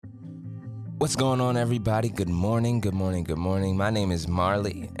What's going on, everybody? Good morning, good morning, good morning. My name is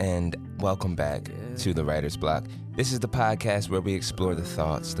Marley, and welcome back to The Writer's Block. This is the podcast where we explore the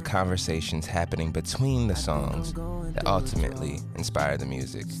thoughts, the conversations happening between the songs that ultimately inspire the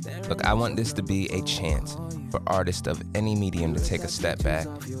music. Look, I want this to be a chance for artists of any medium to take a step back,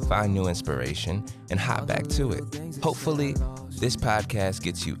 find new inspiration, and hop back to it. Hopefully, this podcast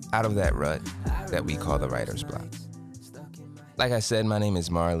gets you out of that rut that we call The Writer's Block. Like I said, my name is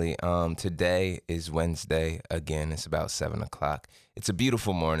Marley. Today is Wednesday. Again, it's about 7 o'clock. It's a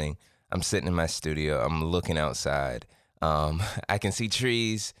beautiful morning. I'm sitting in my studio. I'm looking outside. I can see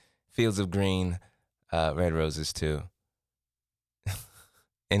trees, fields of green, red roses too.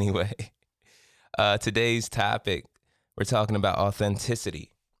 Anyway, today's topic, we're talking about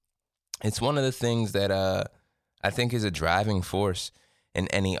authenticity. It's one of the things that I think is a driving force in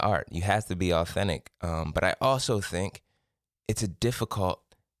any art. You have to be authentic. But I also think it's a difficult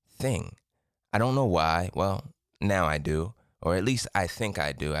thing. I don't know why. Well, now I do, or at least I think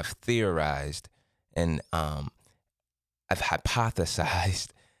I do. I've theorized and I've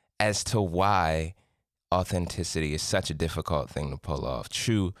hypothesized as to why authenticity is such a difficult thing to pull off.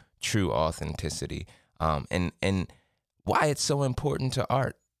 True authenticity, and why it's so important to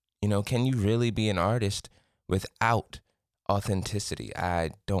art. You know, can you really be an artist without authenticity? I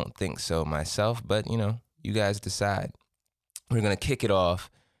don't think so myself, but you guys decide. We're going to kick it off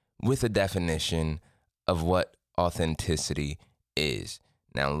with a definition of what authenticity is.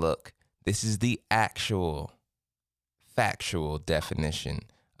 Now, look, this is the actual, factual definition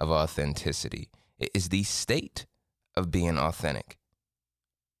of authenticity. It is the state of being authentic.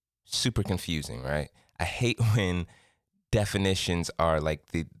 Super confusing, right? I hate when definitions are like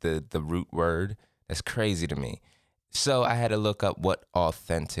the root word. That's crazy to me. So I had to look up what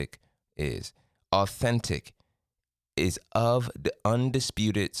authentic is. Authentic is of the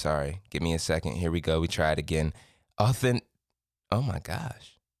undisputed, give me a second. Here we go. We try it again. Oh my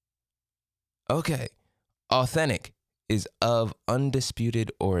gosh. Okay. Authentic is of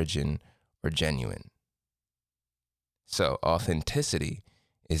undisputed origin or genuine. So authenticity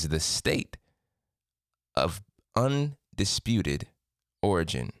is the state of undisputed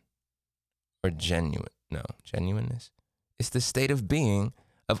origin or genuineness. It's the state of being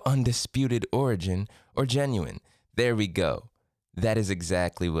of undisputed origin or genuine. There we go. That is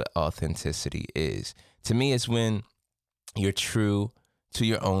exactly what authenticity is. To me, it's when you're true to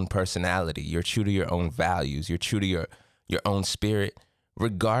your own personality. You're true to your own values. You're true to your own spirit,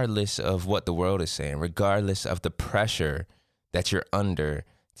 regardless of what the world is saying, regardless of the pressure that you're under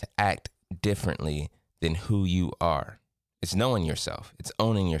to act differently than who you are. It's knowing yourself. It's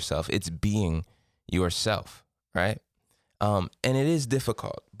owning yourself. It's being yourself, right? And it is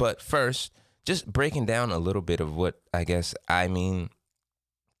difficult. But first, just breaking down a little bit of what I guess I mean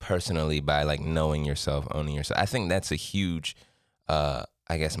personally by like knowing yourself, owning yourself. I think that's a huge,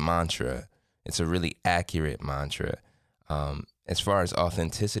 mantra. It's a really accurate mantra as far as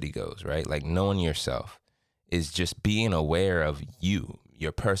authenticity goes, right? Like knowing yourself is just being aware of you,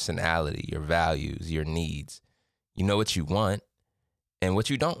 your personality, your values, your needs. You know what you want and what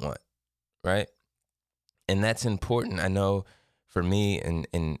you don't want, right? And that's important. I know for me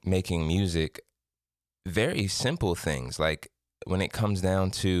in making music, very simple things like when it comes down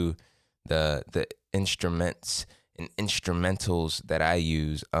to the instruments and instrumentals that I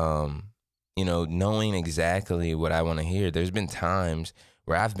use, knowing exactly what I want to hear. There's been times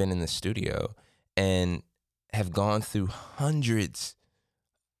where I've been in the studio and have gone through hundreds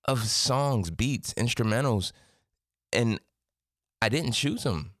of songs, beats, instrumentals, and I didn't choose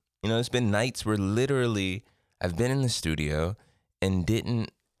them. It's been nights where literally I've been in the studio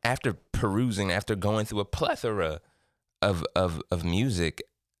and after going through a plethora of music,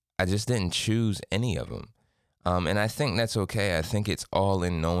 I just didn't choose any of them. And I think that's okay. I think it's all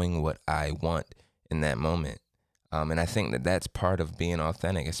in knowing what I want in that moment. And I think that that's part of being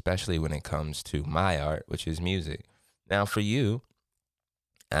authentic, especially when it comes to my art, which is music. Now for you,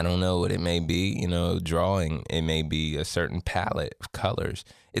 I don't know what it may be, drawing, it may be a certain palette of colors.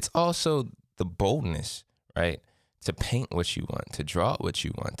 It's also the boldness, right? To paint what you want, to draw what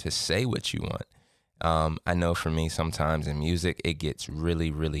you want, to say what you want. I know for me, sometimes in music, it gets really,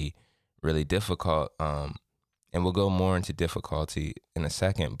 really, really difficult. And we'll go more into difficulty in a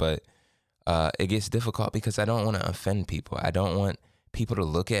second, but it gets difficult because I don't want to offend people. I don't want people to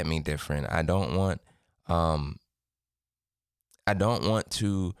look at me different. I don't want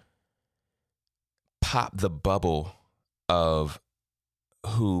to pop the bubble of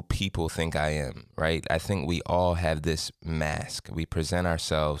who people think I am, right? I think we all have this mask. We present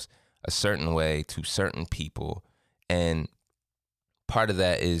ourselves a certain way to certain people. And part of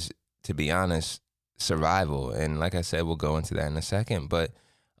that is to be honest, survival. And like I said, we'll go into that in a second. But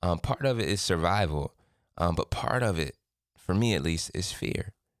part of it is survival. But part of it, for me at least, is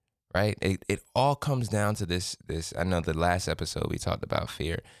fear, right? It all comes down to this. I know the last episode we talked about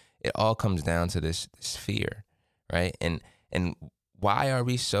fear. It all comes down to this fear, right? And why are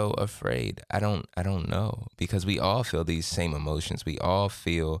we so afraid? I don't know, because we all feel these same emotions. We all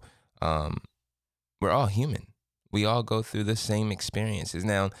feel we're all human. We all go through the same experiences.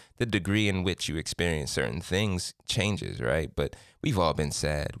 Now, the degree in which you experience certain things changes, right? But we've all been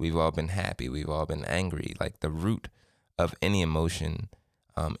sad. We've all been happy. We've all been angry. Like the root of any emotion,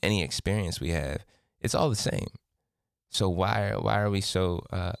 any experience we have, it's all the same. So why are we so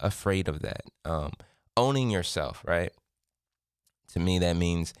afraid of that? Owning yourself, right? To me, that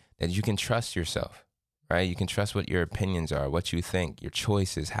means that you can trust yourself, right? You can trust what your opinions are, what you think, your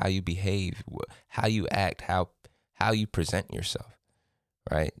choices, how you behave, how you act, how you present yourself,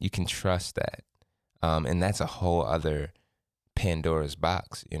 right? You can trust that. And that's a whole other Pandora's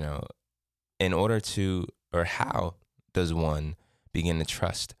box, you know. In order to, or how does one begin to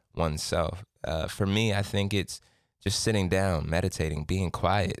trust oneself? For me, I think it's just sitting down, meditating, being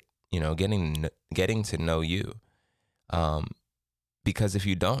quiet, you know, getting to know you. Because if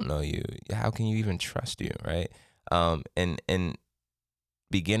you don't know you, how can you even trust you, right? And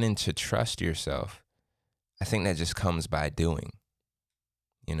beginning to trust yourself, I think that just comes by doing.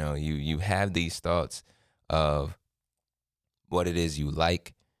 You know, you have these thoughts of what it is you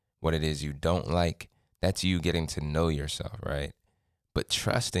like, what it is you don't like. That's you getting to know yourself, right? But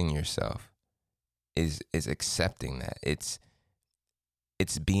trusting yourself is accepting that. It's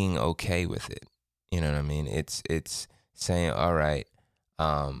being okay with it. You know what I mean? It's saying, all right.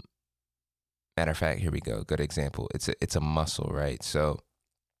 Matter of fact, here we go. Good example. It's a muscle, right? So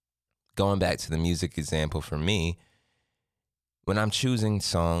going back to the music example for me, when I'm choosing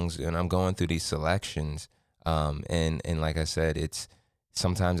songs and I'm going through these selections, and like I said, it's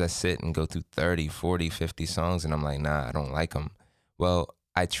sometimes I sit and go through 30, 40, 50 songs and I'm like, nah, I don't like them. Well,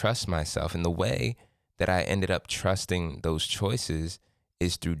 I trust myself. And the way that I ended up trusting those choices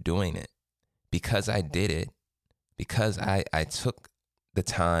is through doing it. Because I did it, because I took the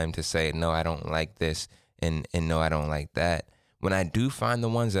time to say, no, I don't like this, and no, I don't like that. When I do find the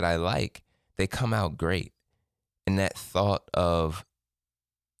ones that I like, they come out great. And that thought of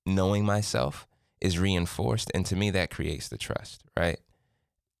knowing myself is reinforced. And to me, that creates the trust, right?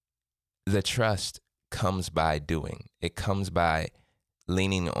 The trust comes by doing. It comes by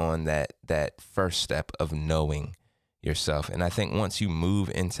leaning on that first step of knowing yourself. And I think once you move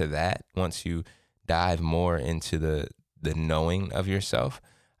into that, once you dive more into the knowing of yourself,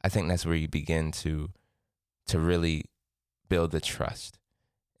 I think that's where you begin to really build the trust.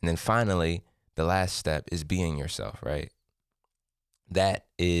 And then finally, the last step is being yourself, right? That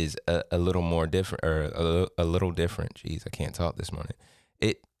is a little more different, or a little different. Jeez, I can't talk this morning.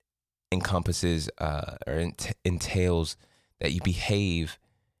 It encompasses entails that you behave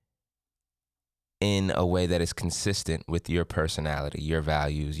in a way that is consistent with your personality, your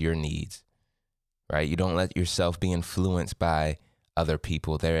values, your needs, right? You don't let yourself be influenced by other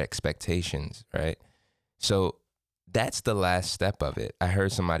people, their expectations, right? So that's the last step of it. I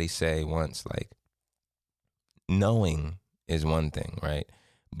heard somebody say once, like, knowing is one thing, right?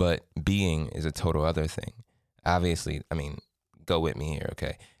 But being is a total other thing. Obviously, I mean, go with me here,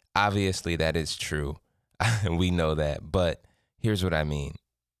 okay? Obviously, that is true. We know that. But here's what I mean.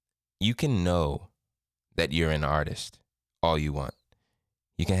 You can know that you're an artist all you want.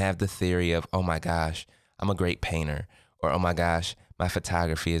 You can have the theory of, oh my gosh, I'm a great painter, or oh my gosh, my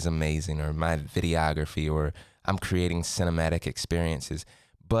photography is amazing, or my videography, or I'm creating cinematic experiences,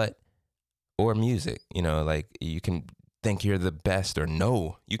 or music, you know, like you can think you're the best, or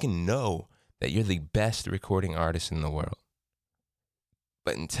you can know that you're the best recording artist in the world.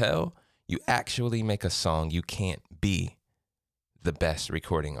 But until you actually make a song, you can't be the best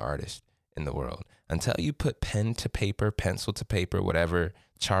recording artist in the world. Until you put pen to paper, pencil to paper, whatever,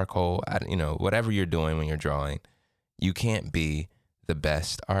 charcoal, whatever you're doing when you're drawing, you can't be the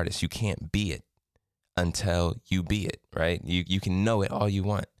best artist. You can't be it until you be it, right? You can know it all you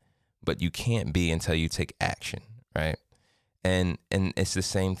want, but you can't be until you take action, right? And it's the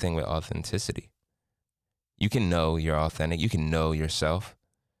same thing with authenticity. You can know you're authentic, you can know yourself,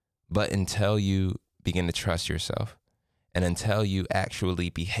 but until you begin to trust yourself, and until you actually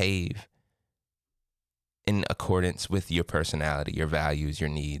behave in accordance with your personality, your values, your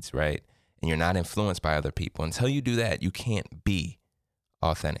needs, right? And you're not influenced by other people, until you do that, you can't be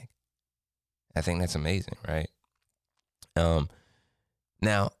authentic. I think that's amazing, right?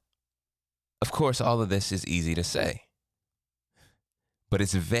 Now, of course, all of this is easy to say, but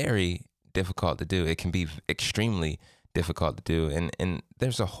it's very difficult to do. It can be extremely difficult to do. And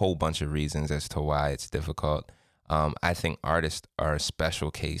there's a whole bunch of reasons as to why it's difficult. I think artists are a special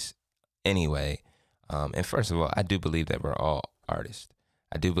case anyway. And first of all, I do believe that we're all artists.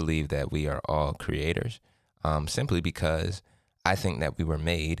 I do believe that we are all creators, simply because I think that we were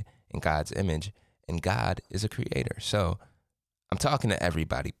made in God's image, and God is a creator. So I'm talking to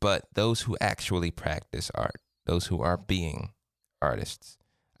everybody, but those who actually practice art, those who are being artists.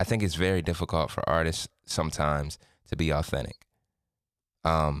 I think it's very difficult for artists sometimes to be authentic.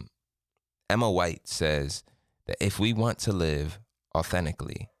 Emma White says that if we want to live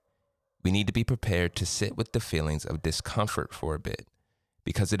authentically, we need to be prepared to sit with the feelings of discomfort for a bit,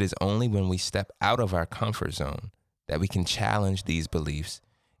 because it is only when we step out of our comfort zone that we can challenge these beliefs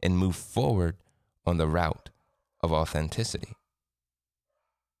and move forward on the route of authenticity.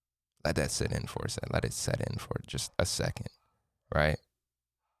 Let that sit in for a second. Let it set in for just a second, right?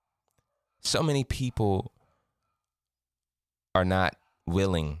 So many people are not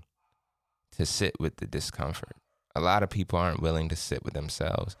willing to sit with the discomfort. A lot of people aren't willing to sit with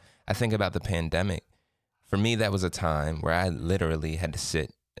themselves. I think about the pandemic. For me, that was a time where I literally had to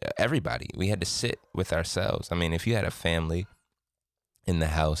sit, everybody, we had to sit with ourselves. I mean, if you had a family in the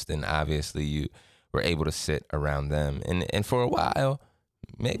house, then obviously you were able to sit around them. And for a while,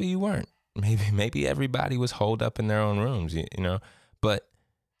 maybe you weren't. Maybe everybody was holed up in their own rooms, you know. But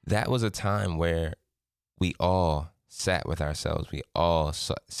that was a time where we all sat with ourselves. We all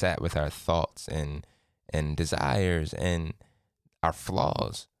sat with our thoughts and desires and our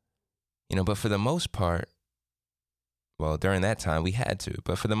flaws, you know. But for the most part, well, during that time we had to.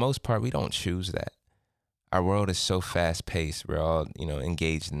 But for the most part, we don't choose that. Our world is so fast paced. We're all, you know,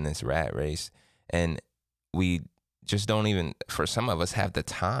 engaged in this rat race, and we just don't even, for some of us, have the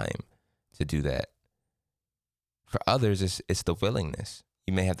time to do that. For others, it's the willingness.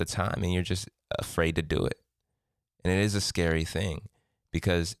 You may have the time and you're just afraid to do it. And it is a scary thing,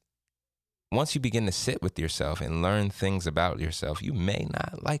 because once you begin to sit with yourself and learn things about yourself, you may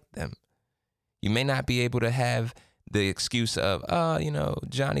not like them. You may not be able to have the excuse of, oh, you know,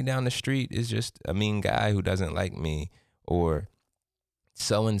 Johnny down the street is just a mean guy who doesn't like me, or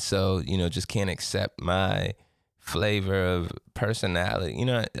so-and-so, you know, just can't accept my flavor of personality, you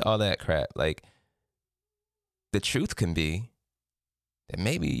know, all that crap. Like, the truth can be that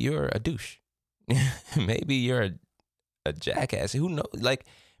maybe you're a douche. Maybe you're a jackass. Who knows? Like,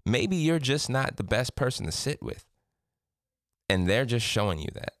 maybe you're just not the best person to sit with, and they're just showing you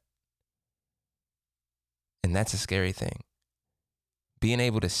that. And that's a scary thing. Being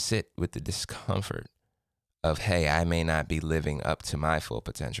able to sit with the discomfort of, hey, I may not be living up to my full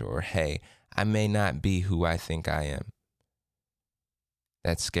potential, or hey, I may not be who I think I am.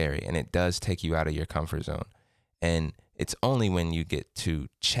 That's scary, and it does take you out of your comfort zone. And it's only when you get to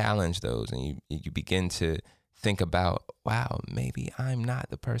challenge those and you begin to think about, wow, maybe I'm not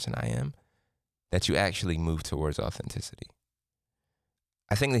the person I am, that you actually move towards authenticity.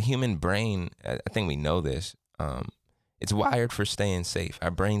 I think the human brain, I think we know this, it's wired for staying safe.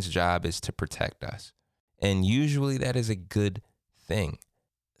 Our brain's job is to protect us. And usually that is a good thing.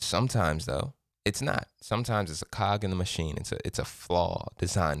 Sometimes, though, it's not. Sometimes it's a cog in the machine. It's a flaw,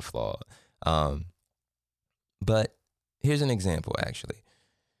 design flaw. But here's an example, actually.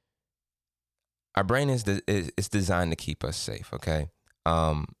 Our brain is designed to keep us safe, okay?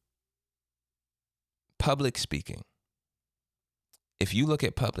 Public speaking. If you look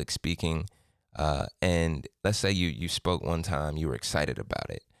at public speaking, and let's say you spoke one time, you were excited about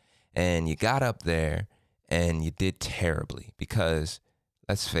it, and you got up there and you did terribly, because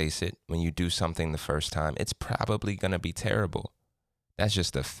let's face it, when you do something the first time, it's probably going to be terrible. That's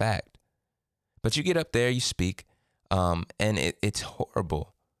just a fact. But you get up there, you speak, and it's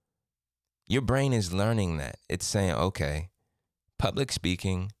horrible. Your brain is learning that. It's saying, okay, public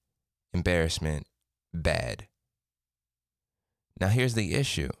speaking, embarrassment, bad. Now, here's the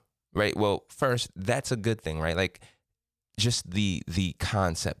issue, right? Well, first, that's a good thing, right? Like, just the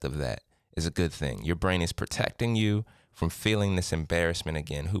concept of that is a good thing. Your brain is protecting you from feeling this embarrassment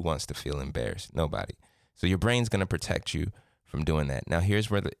again. Who wants to feel embarrassed? Nobody. So your brain's going to protect you from doing that. Now, here's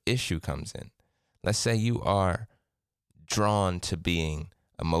where the issue comes in. Let's say you are drawn to being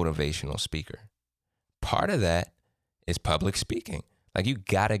a motivational speaker. Part of that is public speaking. Like, you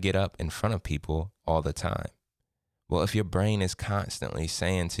got to get up in front of people all the time. Well, if your brain is constantly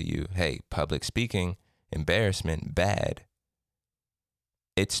saying to you, hey, public speaking, embarrassment, bad,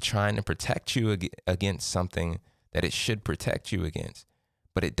 it's trying to protect you against something that it should protect you against,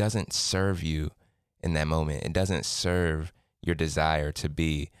 but it doesn't serve you in that moment. It doesn't serve your desire to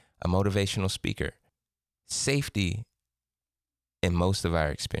be a motivational speaker. Safety in most of our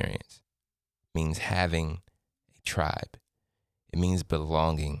experience means having a tribe. It means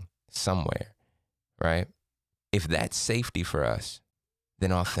belonging somewhere, right? If that's safety for us,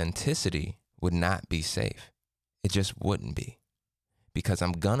 then authenticity would not be safe. It just wouldn't be. Because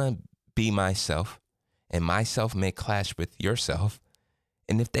I'm gonna be myself, and myself may clash with yourself.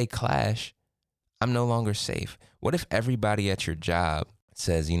 And if they clash, I'm no longer safe. What if everybody at your job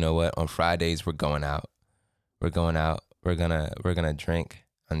says, you know what, on Fridays we're going out. We're gonna drink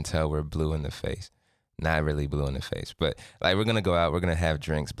until we're blue in the face. Not really blue in the face, but like we're gonna go out, we're gonna have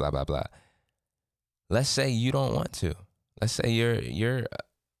drinks, blah, blah, blah. Let's say you don't want to. Let's say you're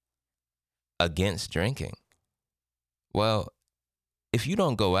against drinking. Well, if you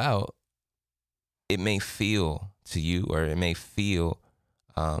don't go out, it may feel to you, or it may feel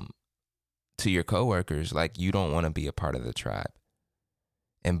to your coworkers like you don't want to be a part of the tribe.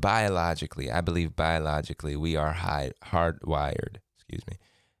 And biologically, I believe biologically we are hardwired.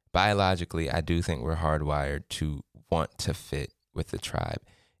 Biologically, I do think we're hardwired to want to fit with the tribe.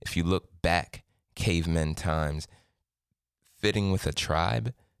 If you look back, cavemen times, fitting with a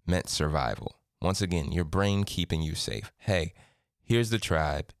tribe meant survival. Once again, your brain keeping you safe. Hey, here's the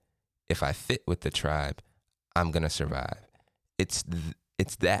tribe. If I fit with the tribe, I'm going to survive. It's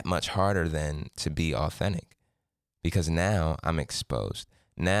that much harder than to be authentic, because now I'm exposed.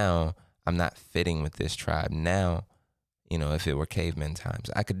 Now I'm not fitting with this tribe. Now, if it were caveman times,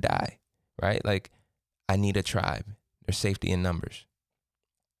 I could die, right? Like, I need a tribe. There's safety in numbers.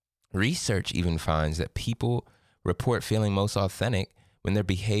 Research even finds that people report feeling most authentic when their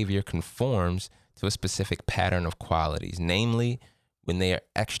behavior conforms to a specific pattern of qualities, namely when they are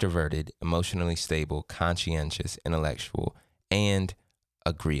extroverted, emotionally stable, conscientious, intellectual, and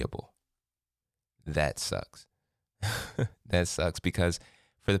agreeable. That sucks. That sucks, because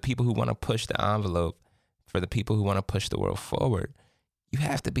for the people who want to push the envelope, for the people who want to push the world forward, you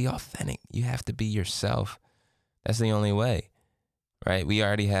have to be authentic. You have to be yourself. That's the only way, right? We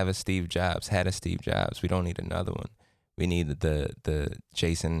already have a Steve Jobs, had a Steve Jobs. We don't need another one. We need the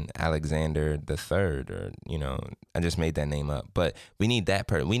Jason Alexander the third, or, I just made that name up. But we need that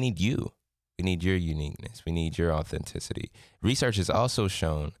person. We need you. We need your uniqueness. We need your authenticity. Research has also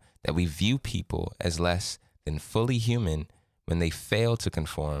shown that we view people as less than fully human when they fail to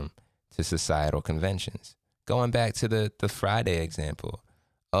conform to societal conventions. Going back to the Friday example.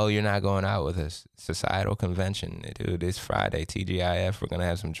 Oh, you're not going out with us. Societal convention. Dude, it's Friday. TGIF. We're going to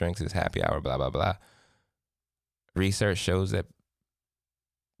have some drinks. It's happy hour, blah, blah, blah. Research shows that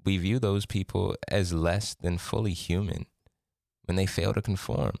we view those people as less than fully human when they fail to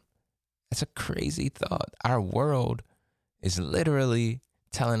conform. That's a crazy thought. Our world is literally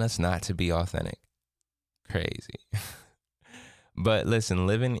telling us not to be authentic. Crazy. But listen,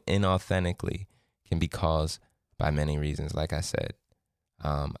 living inauthentically can be caused by many reasons, like I said.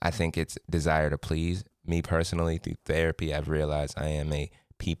 I think it's desire to please. Me personally, through therapy, I've realized I am a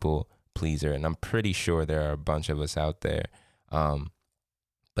people pleaser, and I'm pretty sure there are a bunch of us out there.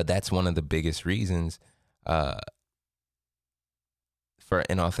 But that's one of the biggest reasons for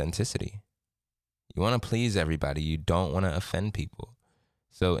inauthenticity. You want to please everybody. You don't want to offend people.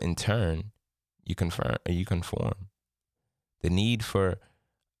 So in turn, you conform. The need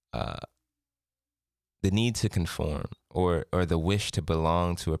to conform, or the wish to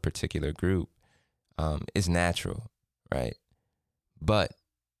belong to a particular group is natural, right? But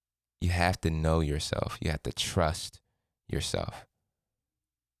you have to know yourself. You have to trust yourself.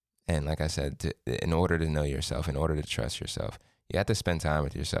 And like I said, in order to know yourself, in order to trust yourself, you have to spend time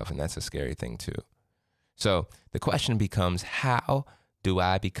with yourself. And that's a scary thing too. So the question becomes, how do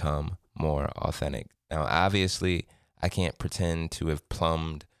I become more authentic? Now, obviously, I can't pretend to have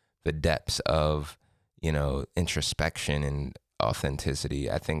plumbed the depths of, introspection and authenticity.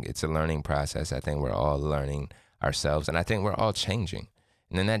 I think it's a learning process. I think we're all learning ourselves, and I think we're all changing.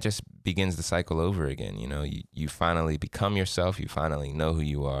 And then that just begins the cycle over again. You finally become yourself. You finally know who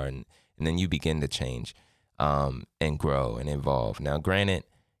you are, and then you begin to change and grow and evolve. Now, granted,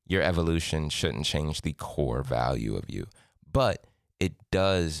 your evolution shouldn't change the core value of you, but it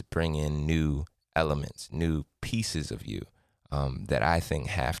does bring in new elements, new pieces of you that I think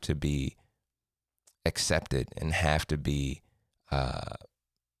have to be accepted and have to be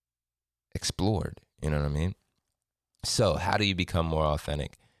explored. You know what I mean? So how do you become more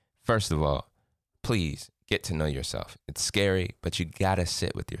authentic? First of all, please get to know yourself. It's scary, but you got to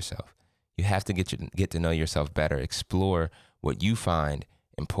sit with yourself. You have to get to know yourself better, explore what you find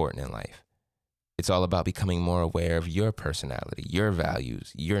important in life. It's all about becoming more aware of your personality, your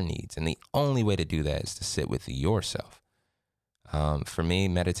values, your needs. And the only way to do that is to sit with yourself. For me,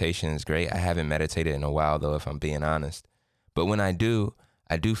 meditation is great. I haven't meditated in a while, though, if I'm being honest. But when I do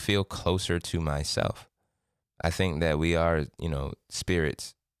feel closer to myself. I think that we are,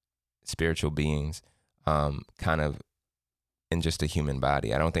 spiritual beings, kind of in just a human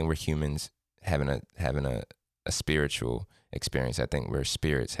body. I don't think we're humans having a spiritual experience. I think we're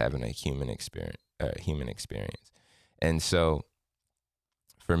spirits having a human experience. And so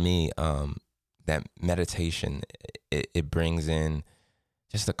for me, that meditation, it brings in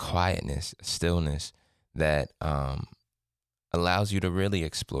just a quietness, a stillness that allows you to really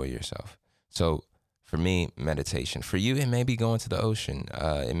explore yourself. So for me, meditation. For you, it may be going to the ocean.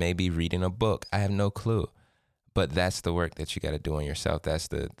 It may be reading a book. I have no clue. But that's the work that you got to do on yourself. That's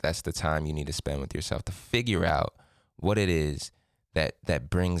the time you need to spend with yourself to figure out what it is that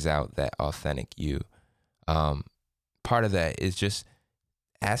brings out that authentic you. Part of that is just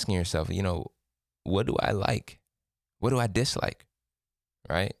asking yourself, what do I like? What do I dislike?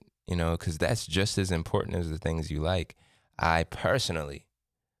 Right? Because that's just as important as the things you like. I personally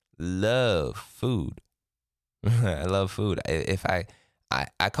love food. I love food. If I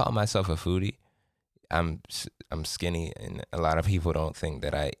call myself a foodie. I'm skinny, and a lot of people don't think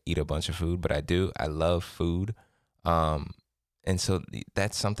that I eat a bunch of food, but I do. I love food, and so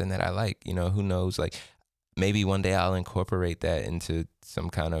that's something that I like. Who knows? Like maybe one day I'll incorporate that into some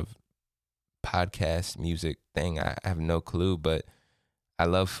kind of podcast music thing. I have no clue, but I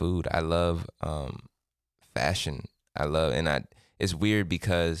love food. I love fashion. It's weird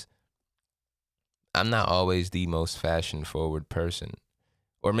because I'm not always the most fashion forward person.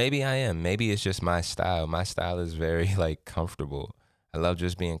 Or maybe I am. Maybe it's just my style. My style is very comfortable. I love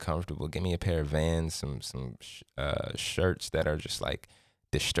just being comfortable. Give me a pair of Vans, some shirts that are just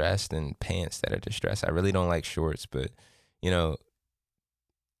distressed, and pants that are distressed. I really don't like shorts, but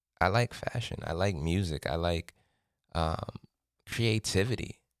I like fashion. I like music. I like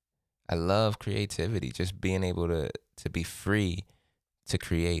creativity. I love creativity. Just being able to be free to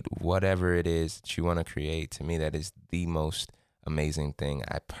create whatever it is that you want to create. To me, that is the most amazing thing.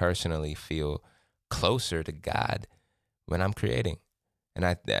 I personally feel closer to God when I'm creating.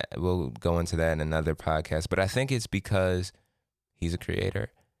 And we'll go into that in another podcast, but I think it's because he's a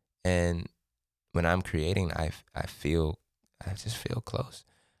creator. And when I'm creating, I just feel close.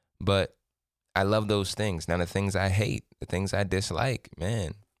 But I love those things. Now the things I hate, the things I dislike,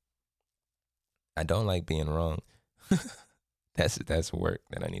 man, I don't like being wrong. That's work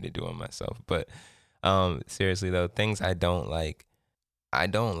that I need to do on myself. But seriously though, things I don't like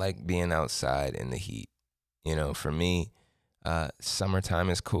being outside in the heat. For me, summertime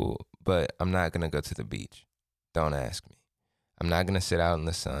is cool, but I'm not going to go to the beach. Don't ask me. I'm not going to sit out in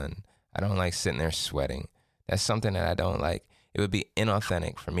the sun. I don't like sitting there sweating. That's something that I don't like. It would be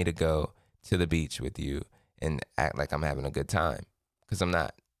inauthentic for me to go to the beach with you and act like I'm having a good time, because I'm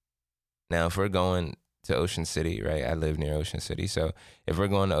not. Now, if we're going to Ocean City, right? I live near Ocean City. So if we're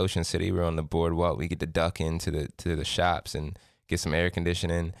going to Ocean City, we're on the boardwalk, we get to duck into the shops and get some air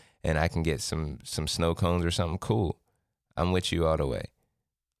conditioning, and I can get some snow cones or something cool. I'm with you all the way.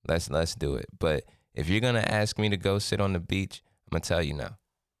 Let's do it. But if you're going to ask me to go sit on the beach, I'm going to tell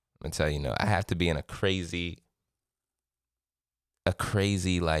you no. I have to be in a crazy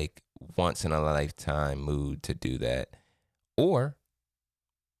once in a lifetime mood to do that. Or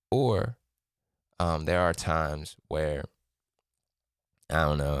there are times where, I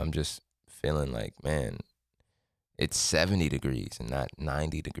don't know, I'm just feeling like, man, it's 70 degrees and not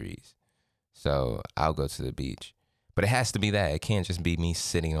 90 degrees. So I'll go to the beach. But it has to be that. It can't just be me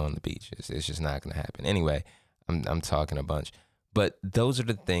sitting on the beach. It's just not going to happen. Anyway, I'm talking a bunch. But those are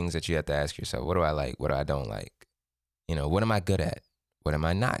the things that you have to ask yourself. What do I like? What do I don't like? What am I good at? What am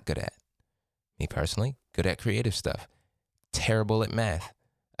I not good at? Me personally, good at creative stuff. Terrible at math.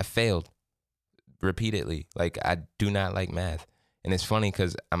 I failed repeatedly. I do not like math. And it's funny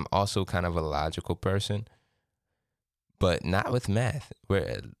because I'm also kind of a logical person, but not with math.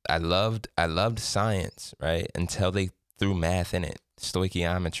 Where I loved science, right? Until they threw math in it.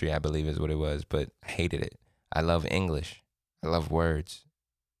 Stoichiometry, I believe is what it was, but I hated it. I love English. I love words,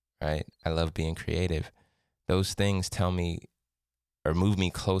 right? I love being creative. Those things tell me or move me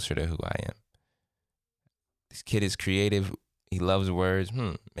closer to who I am. This kid is creative. He loves words.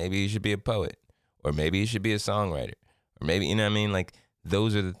 Maybe he should be a poet, or maybe he should be a songwriter, or maybe, you know what I mean?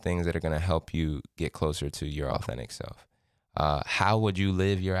 Those are the things that are going to help you get closer to your authentic self. How would you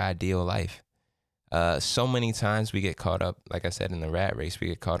live your ideal life? So many times we get caught up, like I said, in the rat race. We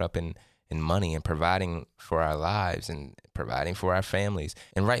get caught up in money and providing for our lives and providing for our families.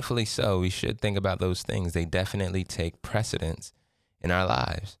 And rightfully so. We should think about those things. They definitely take precedence in our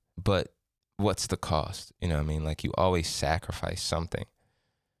lives. But what's the cost? You know what I mean? You always sacrifice something.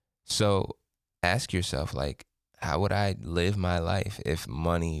 So ask yourself, How would I live my life if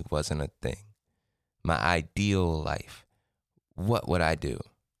money wasn't a thing? My ideal life. What would I do?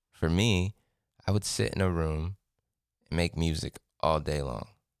 For me, I would sit in a room and make music all day long.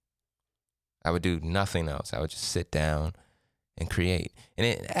 I would do nothing else. I would just sit down and create. And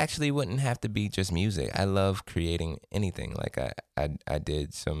it actually wouldn't have to be just music. I love creating anything. Like I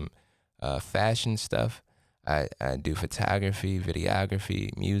did some fashion stuff. I do photography,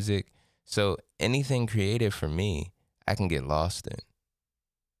 videography, music. So anything creative for me, I can get lost in.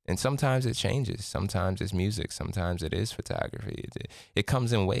 And sometimes it changes. Sometimes it's music. Sometimes it is photography. It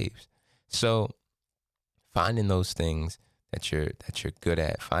comes in waves. So finding those things that you're good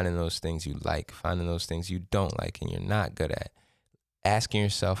at, finding those things you like, finding those things you don't like and you're not good at, asking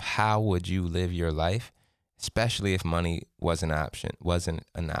yourself, how would you live your life, especially if money was an option, wasn't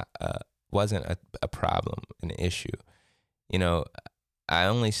a problem, an issue. You know, I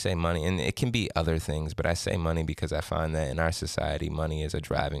only say money, and it can be other things, but I say money because I find that in our society, money is a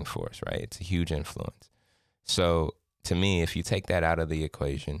driving force, right? It's a huge influence. So to me, if you take that out of the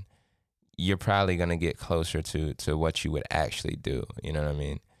equation, you're probably going to get closer to what you would actually do. You know what I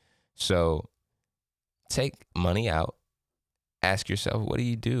mean? So take money out, ask yourself, what do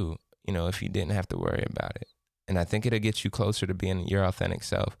you do, you know, if you didn't have to worry about it? And I think it'll get you closer to being your authentic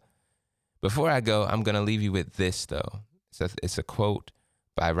self. Before I go, I'm going to leave you with this, though. It's a quote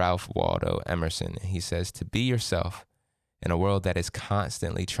by Ralph Waldo Emerson. He says, to be yourself in a world that is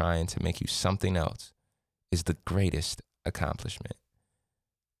constantly trying to make you something else is the greatest accomplishment.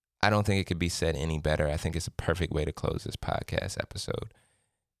 I don't think it could be said any better. I think it's a perfect way to close this podcast episode.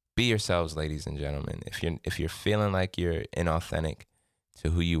 Be yourselves, ladies and gentlemen. If you're feeling like you're inauthentic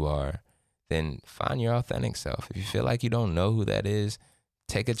to who you are, then find your authentic self. If you feel like you don't know who that is,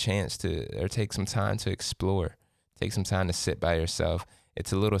 take a chance or take some time to explore. Take some time to sit by yourself.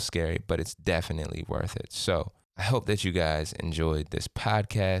 It's a little scary, but it's definitely worth it. So I hope that you guys enjoyed this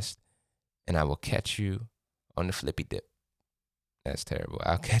podcast, and I will catch you on the flippy dip. That's terrible.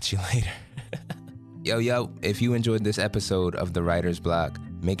 I'll catch you later. Yo, if you enjoyed this episode of The Writer's Block,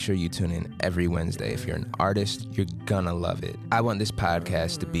 make sure you tune in every Wednesday. If you're an artist, you're gonna love it. I want this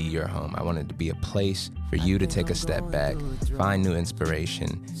podcast to be your home. I want it to be a place for you to take a step back, find new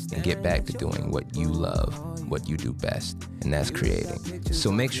inspiration, and get back to doing what you love, what you do best, and that's creating.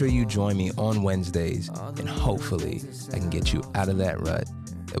 So make sure you join me on Wednesdays, and hopefully I can get you out of that rut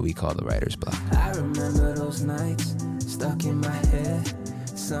that we call The Writer's Block. I remember those nights stuck in my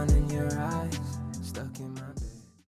head, sun in your eyes.